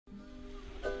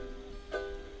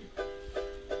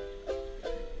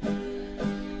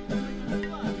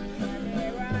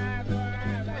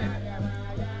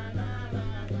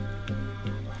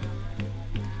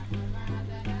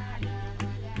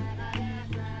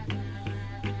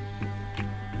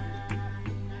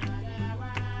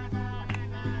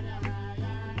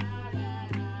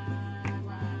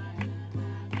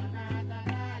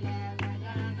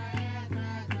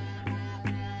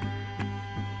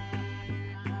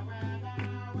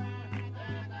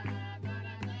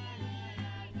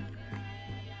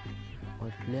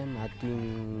problem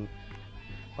ating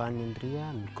panindria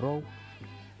and grow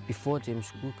before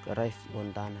James Cook arrived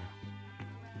on Dana.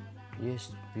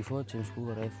 Yes, before James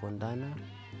Cook arrived on Dana,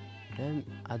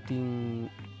 ating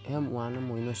one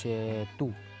mo ino se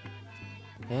two.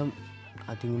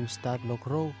 Ating start lo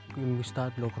grow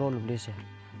blese.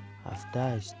 After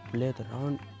I split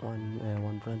around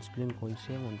one branch split going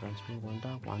say, one branch split going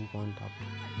down, one going up.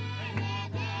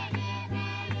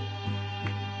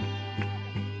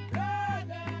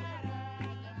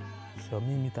 So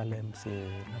me mitalem se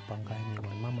napangka hemi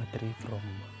one mama tree from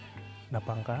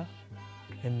napangka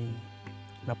hemi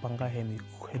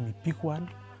big one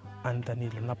and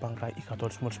then napangka ikatol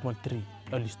small tree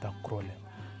only start growing.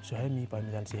 So hemi pa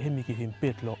mital se hemi give him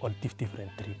pet lo all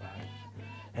different tree pa.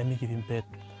 Hemi give him pet,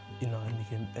 you know,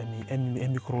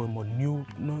 hemi grow more new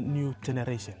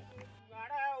generation.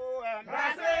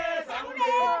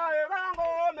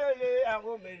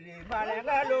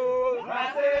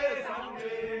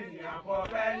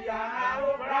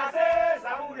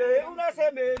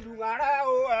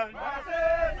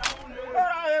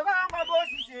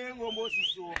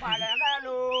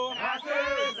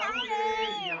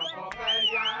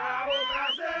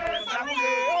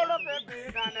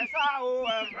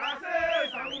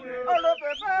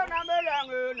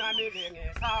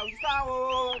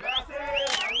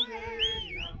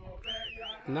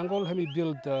 Nangol hemi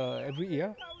build every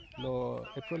year, lo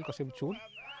April kasi June.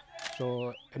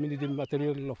 So hemi need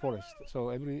material lo forest. So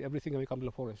everything hemi come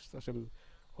lo forest. As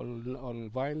all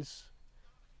vines,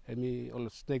 hemi all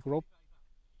snake rope,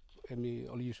 hemi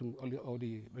all using all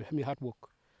the hemi hard work.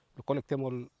 Lo collect them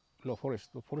all lo forest.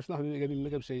 Lo forest na hemi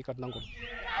make them say ikat nangol.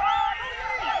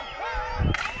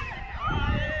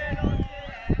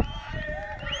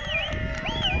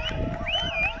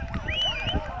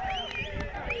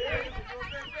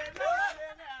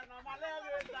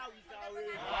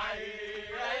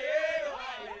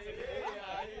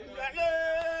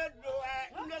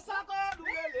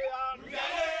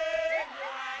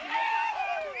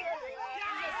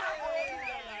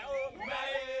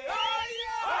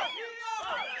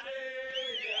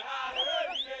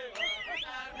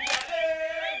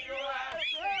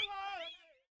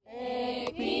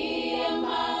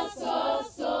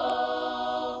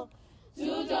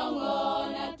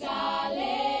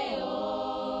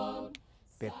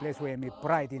 Place where me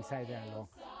pride inside there,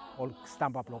 all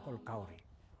stamp up local kauri.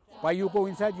 But you go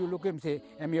inside, you look and say,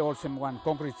 "Emi also one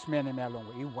concrete man and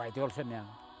along, you white also man."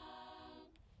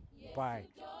 By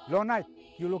long night,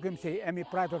 you look and say, "Emi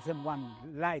pride also one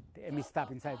light, Emi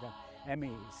stop inside there, Emi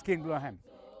skin blow him,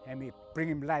 Emi bring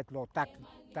him light low tak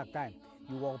time."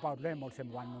 You walk about them also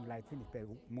one moonlight finish,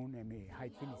 moon Emi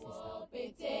height finish.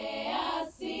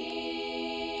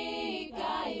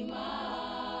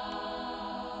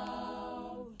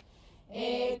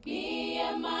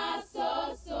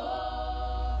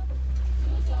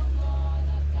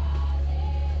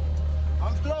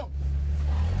 Armstrong!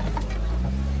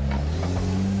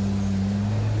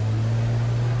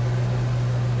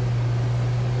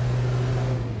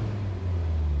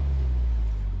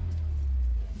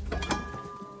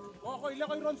 Okay,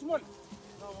 ilagay ron small.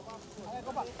 Ay,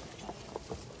 ka ba?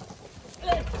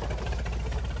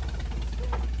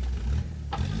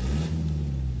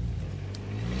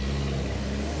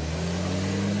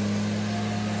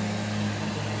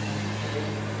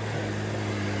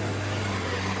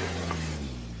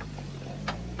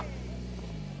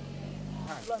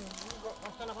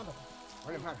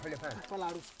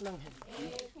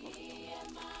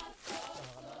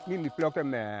 Mimi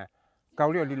plokem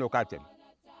kaurio di lokaten.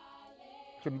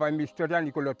 Sampai mi historian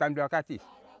di kolo tambla katis.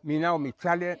 Mi nao mi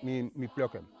chale mi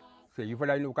plokem. Se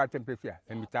yuvala di lokaten pesia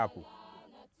mi tapu.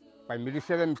 Pai mi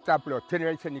riseve mi taplo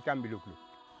generation ikam biluklu.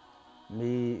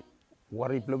 Mi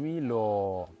wari plomi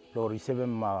lo riseve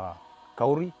ma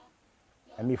kauri.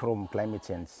 Mi from climate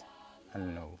change.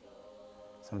 And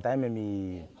sometimes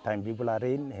mi time people are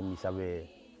rain, mi sabe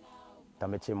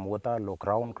tameche water lo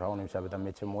crown mi sabe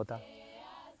tameche water.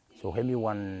 So hemi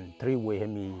one 3 way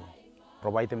hemi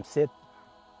provide them set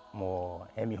mo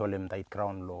hemi holem tight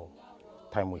crown lo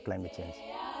time with climate change.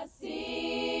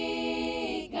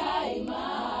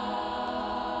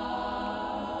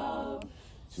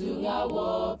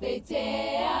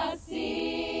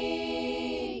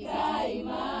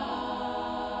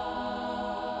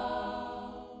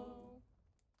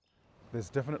 There's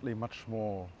definitely much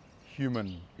more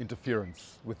human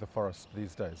interference with the forest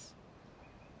these days.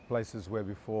 Places where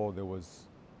before there was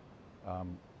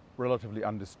relatively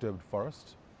undisturbed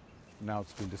forest, now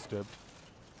it's been disturbed.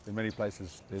 In many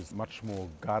places there's much more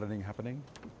gardening happening,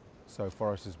 so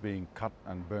forest is being cut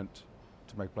and burnt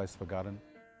to make place for garden.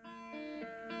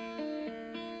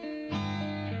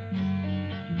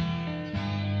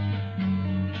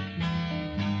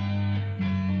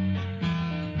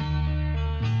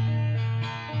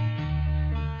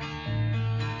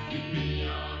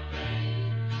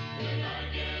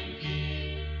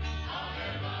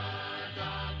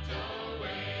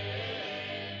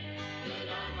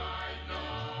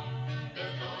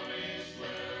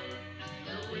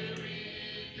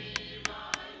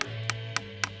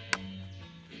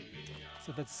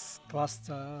 So that's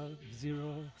cluster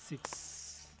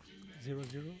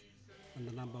 0600 and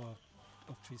the number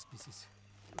of tree species.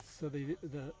 So the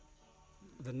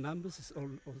numbers is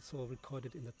also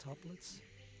recorded in the tablets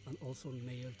and also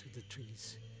nailed to the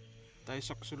trees.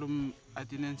 Disoxylum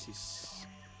adinensis.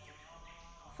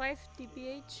 5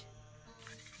 dph.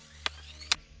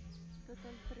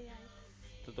 Total triad.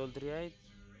 Total triad.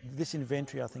 This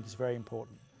inventory, I think, is very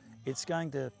important. It's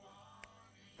going to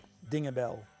ding a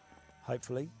bell,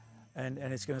 hopefully, and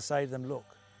it's going to say to them, look,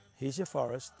 here's your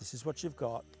forest, this is what you've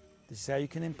got, this is how you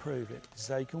can improve it, this is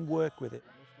how you can work with it.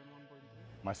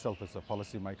 Myself as a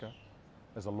policy maker,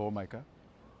 as a lawmaker,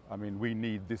 I mean, we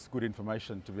need this good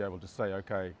information to be able to say,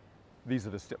 okay, these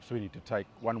are the steps we need to take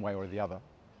one way or the other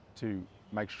to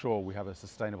make sure we have a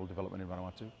sustainable development in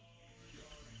Vanuatu.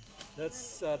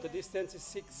 That's the distance is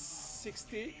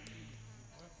 660.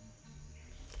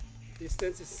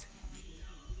 Distance is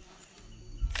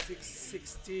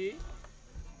 660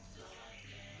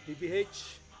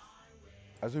 dBH.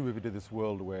 As we move into this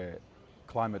world where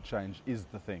climate change is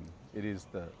the thing, it is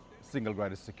the single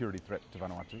greatest security threat to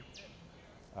Vanuatu.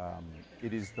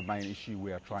 It is the main issue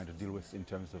we are trying to deal with in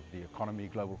terms of the economy,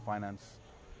 global finance.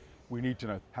 We need to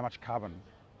know how much carbon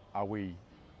are we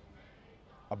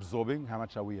absorbing, how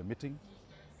much are we emitting.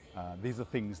 These are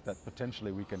things that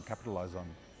potentially we can capitalize on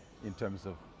in terms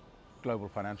of global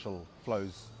financial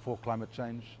flows for climate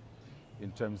change,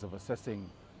 in terms of assessing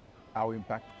our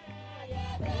impact.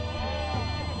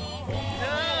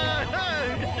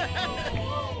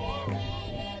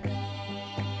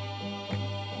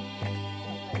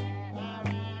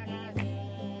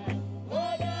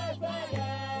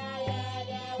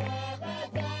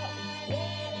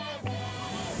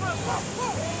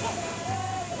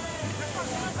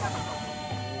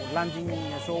 Landing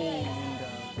a show in the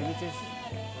villages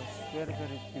was very,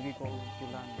 very difficult to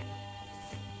land.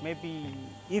 Maybe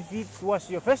if it was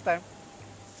your first time,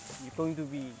 you're going to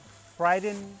be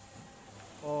frightened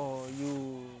or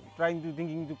you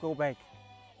thinking to go back.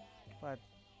 But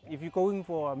if you're going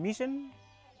for a mission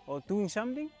or doing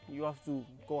something, you have to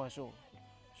go ashore.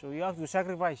 So you have to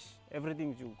sacrifice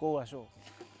everything to go ashore.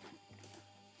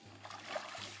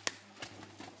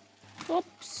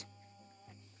 Oops.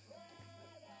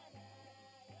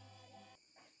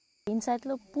 Inside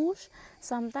the bush,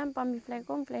 sometimes we fly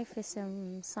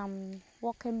some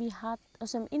walk can be hard, or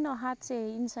some inner hard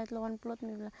say inside the one plot.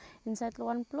 Inside the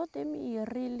one plot, them is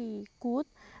really good.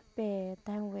 But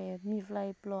time where me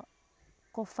fly plot,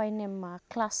 go find them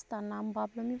cluster number.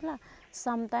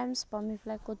 Sometimes me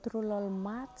fly go through all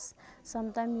mats.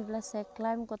 Sometimes me fly say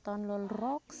climb go down all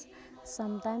rocks.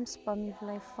 Sometimes me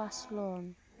fly fast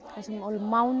long. Some all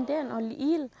mountain, all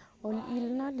hill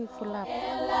na li full up.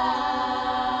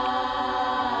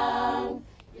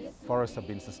 Forests have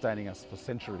been sustaining us for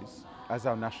centuries. As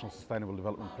our National Sustainable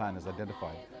Development Plan has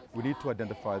identified, we need to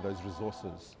identify those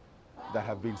resources that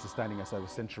have been sustaining us over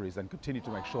centuries and continue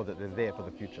to make sure that they're there for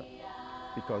the future.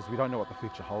 Because we don't know what the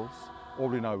future holds. All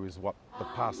we know is what the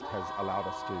past has allowed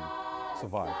us to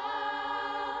survive.